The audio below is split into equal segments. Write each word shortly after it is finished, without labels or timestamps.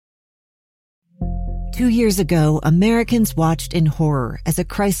2 years ago, Americans watched in horror as a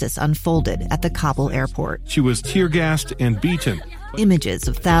crisis unfolded at the Kabul airport. She was tear-gassed and beaten. Images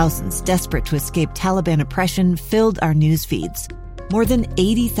of thousands desperate to escape Taliban oppression filled our news feeds. More than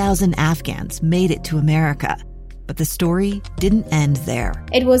 80,000 Afghans made it to America. But the story didn't end there.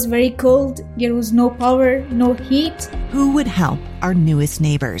 It was very cold. There was no power, no heat. Who would help our newest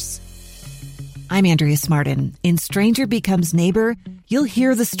neighbors? I'm Andrea Smartin. In Stranger Becomes Neighbor, you'll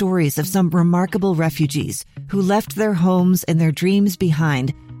hear the stories of some remarkable refugees who left their homes and their dreams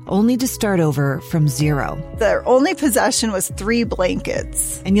behind, only to start over from zero. Their only possession was 3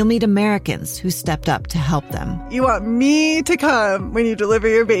 blankets. And you'll meet Americans who stepped up to help them. You want me to come when you deliver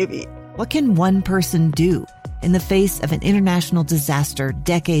your baby. What can one person do in the face of an international disaster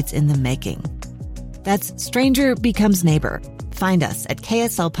decades in the making? That's Stranger Becomes Neighbor. Find us at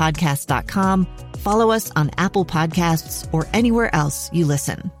kslpodcast.com. Follow us on Apple Podcasts or anywhere else you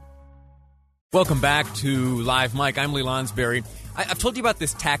listen. Welcome back to Live Mike. I'm Lee Lonsberry. I've told you about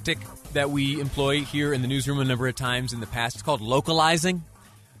this tactic that we employ here in the newsroom a number of times in the past. It's called localizing.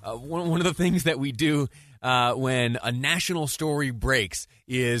 One of the things that we do when a national story breaks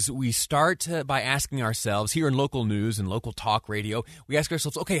is we start by asking ourselves, here in local news and local talk radio, we ask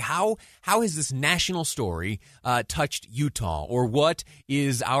ourselves, okay, how has this national story touched Utah? Or what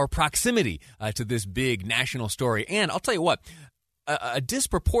is our proximity to this big national story? And I'll tell you what, a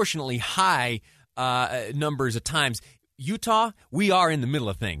disproportionately high numbers of times, Utah, we are in the middle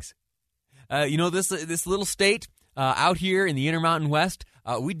of things. This little state out here in the Intermountain West,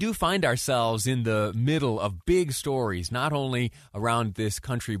 we do find ourselves in the middle of big stories, not only around this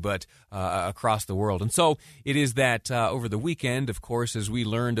country, but across the world. And so it is that over the weekend, of course, as we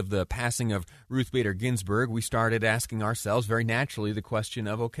learned of the passing of Ruth Bader Ginsburg, we started asking ourselves very naturally the question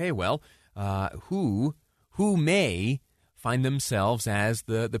of, okay, well, who may find themselves as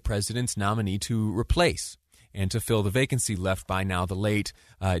the president's nominee to replace and to fill the vacancy left by now the late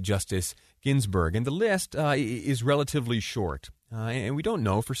Justice Ginsburg. And the list is relatively short. And we don't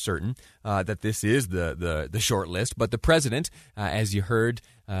know for certain that this is the short list, but the president, as you heard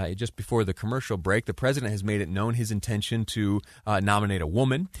just before the commercial break, the president has made it known his intention to nominate a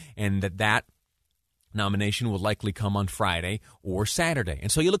woman, and that nomination will likely come on Friday or Saturday. And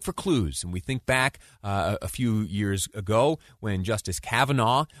so you look for clues. And we think back a few years ago when Justice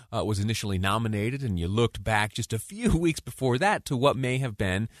Kavanaugh was initially nominated, and you looked back just a few weeks before that to what may have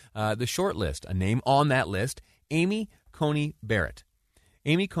been the short list. A name on that list, Amy Coney Barrett.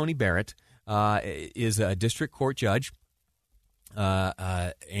 Amy Coney Barrett is a district court judge,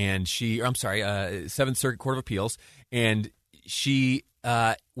 and Seventh Circuit Court of Appeals, and she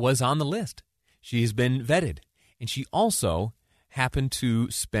was on the list. She's been vetted, and she also happened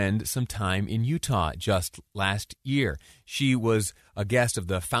to spend some time in Utah just last year. She was a guest of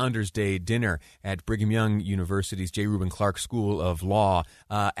the Founders Day dinner at Brigham Young University's J. Reuben Clark School of Law.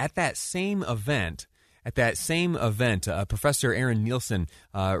 At that same event, Professor Aaron Nielsen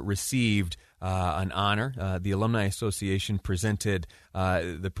received an honor. The Alumni Association presented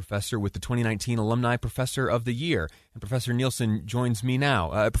the professor with the 2019 Alumni Professor of the Year. And Professor Nielsen joins me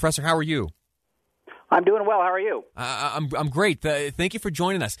now. Professor, how are you? I'm doing well. How are you? I'm great. Thank you for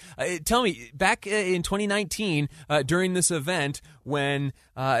joining us. Tell me, back in 2019, during this event, when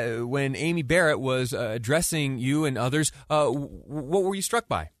Amy Barrett was addressing you and others, what were you struck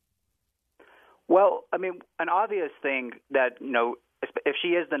by? Well, I mean, an obvious thing that, if she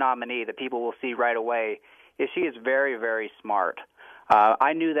is the nominee, that people will see right away is she is very, very smart.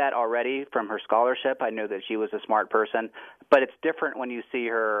 I knew that already from her scholarship. I knew that she was a smart person, but it's different when you see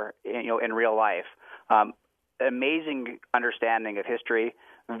her, in real life. Amazing understanding of history,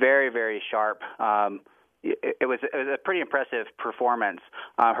 very, very sharp. It was a pretty impressive performance.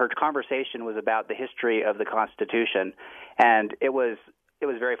 Her conversation was about the history of the Constitution, and it was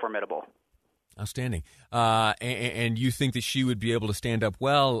very formidable. Outstanding. And you think that she would be able to stand up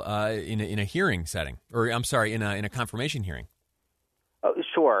well in a hearing setting, or I'm sorry, in a confirmation hearing?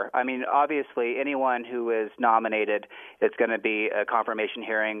 Sure. I mean, obviously, anyone who is nominated, it's going to be a confirmation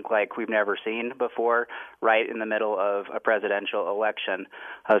hearing like we've never seen before, right in the middle of a presidential election.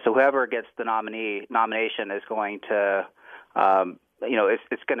 So whoever gets the nomination is going to,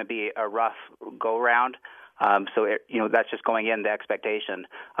 it's going to be a rough go-round. That's just going in the expectation.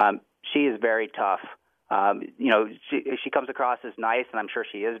 She is very tough. She comes across as nice, and I'm sure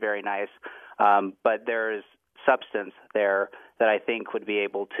she is very nice, but there's substance there that I think would be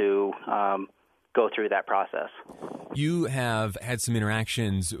able to go through that process. You have had some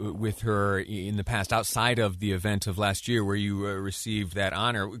interactions with her in the past outside of the event of last year where you received that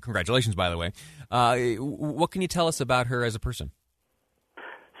honor. Congratulations, by the way. What can you tell us about her as a person?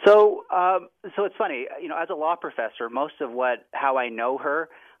 So it's funny, as a law professor, most of how I know her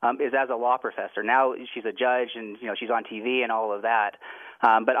is as a law professor. Now she's a judge and, she's on TV and all of that.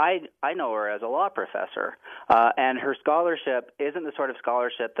 But I know her as a law professor. And her scholarship isn't the sort of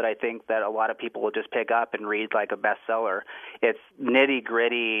scholarship that I think that a lot of people will just pick up and read like a bestseller. It's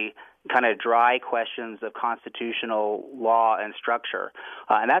nitty-gritty, kind of dry questions of constitutional law and structure.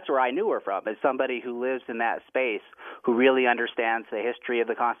 And that's where I knew her from, as somebody who lives in that space, who really understands the history of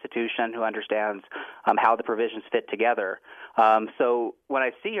the Constitution, who understands how the provisions fit together. So when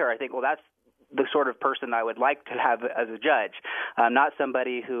I see her, I think, well, that's the sort of person I would like to have as a judge, not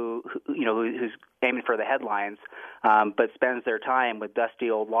somebody who's aiming for the headlines, but spends their time with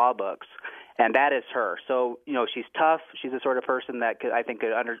dusty old law books. And that is her. So, she's tough. She's the sort of person that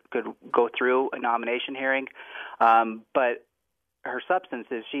could go through a nomination hearing. But her substance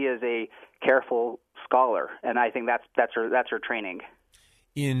is she is a careful scholar, and I think that's her training.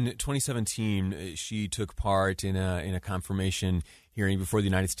 In 2017, she took part in a confirmation hearing before the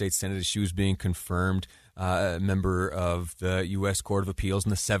United States Senate as she was being confirmed a member of the U.S. Court of Appeals in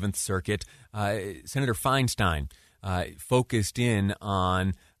the Seventh Circuit. Senator Feinstein focused in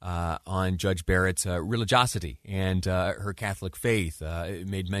on Judge Barrett's religiosity and her Catholic faith.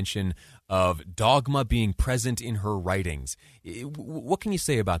 Made mention of dogma being present in her writings. What can you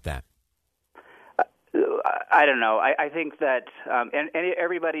say about that? I don't know. I think that and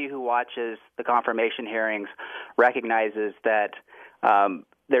everybody who watches the confirmation hearings recognizes that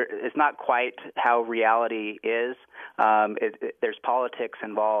it's not quite how reality is. There's politics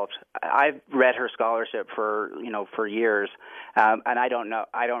involved. I've read her scholarship for years, and I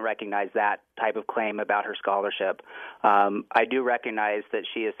don't recognize that type of claim about her scholarship. I do recognize that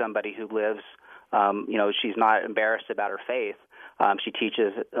she is somebody who lives. She's not embarrassed about her faith. She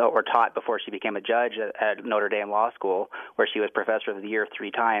teaches or taught before she became a judge at Notre Dame Law School, where she was Professor of the Year 3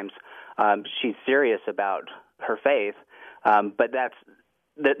 times. She's serious about her faith, but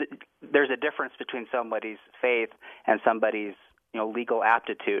there's a difference between somebody's faith and somebody's legal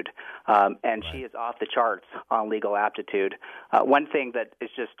aptitude, and right. She is off the charts on legal aptitude. One thing that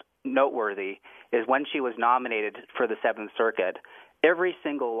is just noteworthy is when she was nominated for the Seventh Circuit, every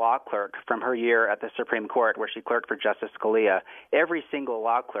single law clerk from her year at the Supreme Court, where she clerked for Justice Scalia, every single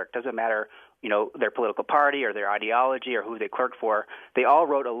law clerk, doesn't matter, their political party or their ideology or who they clerked for, they all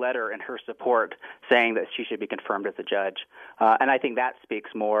wrote a letter in her support saying that she should be confirmed as a judge. And I think that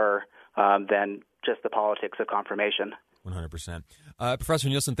speaks more than just the politics of confirmation. 100%. Professor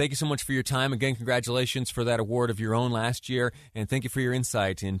Nielsen, thank you so much for your time. Again, congratulations for that award of your own last year, and thank you for your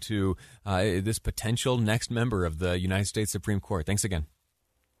insight into this potential next member of the United States Supreme Court. Thanks again.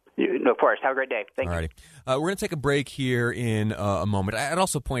 Of course. Have a great day. Thank you. We're going to take a break here in a moment. I'd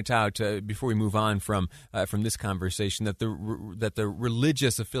also point out, before we move on from this conversation, that the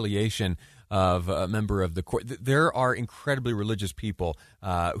religious affiliation of a member of the court, there are incredibly religious people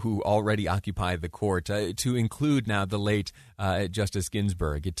who already occupy the court, to include now the late Justice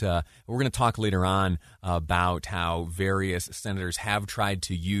Ginsburg. We're going to talk later on about how various senators have tried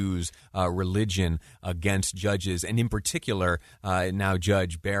to use religion against judges, and in particular now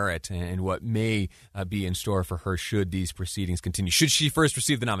Judge Barrett, and what may be in store for her should these proceedings continue. Should she first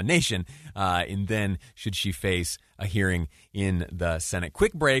receive the nomination, and then should she face a hearing in the Senate?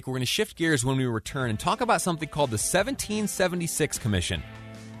 Quick break. We're going to shift gears when we return and talk about something called the 1776 Commission.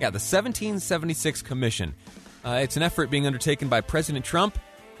 Yeah, the 1776 Commission. It's an effort being undertaken by President Trump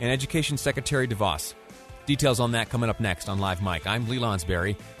and Education Secretary DeVos. Details on that coming up next on Live Mike. I'm Lee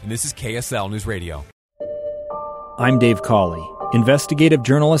Lonsberry, and this is KSL News Radio. I'm Dave Cawley, investigative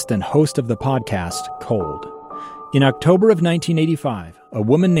journalist and host of the podcast Cold. In October of 1985, a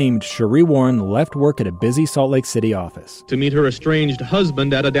woman named Cherie Warren left work at a busy Salt Lake City office to meet her estranged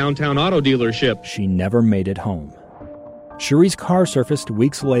husband at a downtown auto dealership. She never made it home. Cherie's car surfaced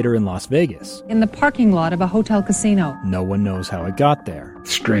weeks later in Las Vegas, in the parking lot of a hotel casino. No one knows how it got there.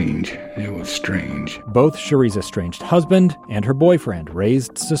 Strange. It was strange. Both Cherie's estranged husband and her boyfriend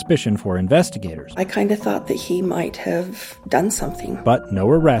raised suspicion for investigators. I kind of thought that he might have done something. But no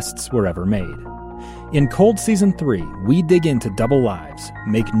arrests were ever made. In Cold Season 3, we dig into double lives,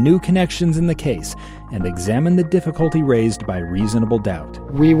 make new connections in the case, and examine the difficulty raised by reasonable doubt.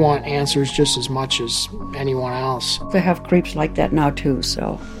 We want answers just as much as anyone else. They have creeps like that now, too,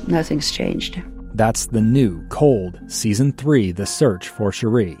 so nothing's changed. That's the new Cold Season 3, The Search for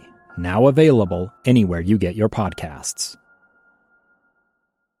Cherie. Now available anywhere you get your podcasts.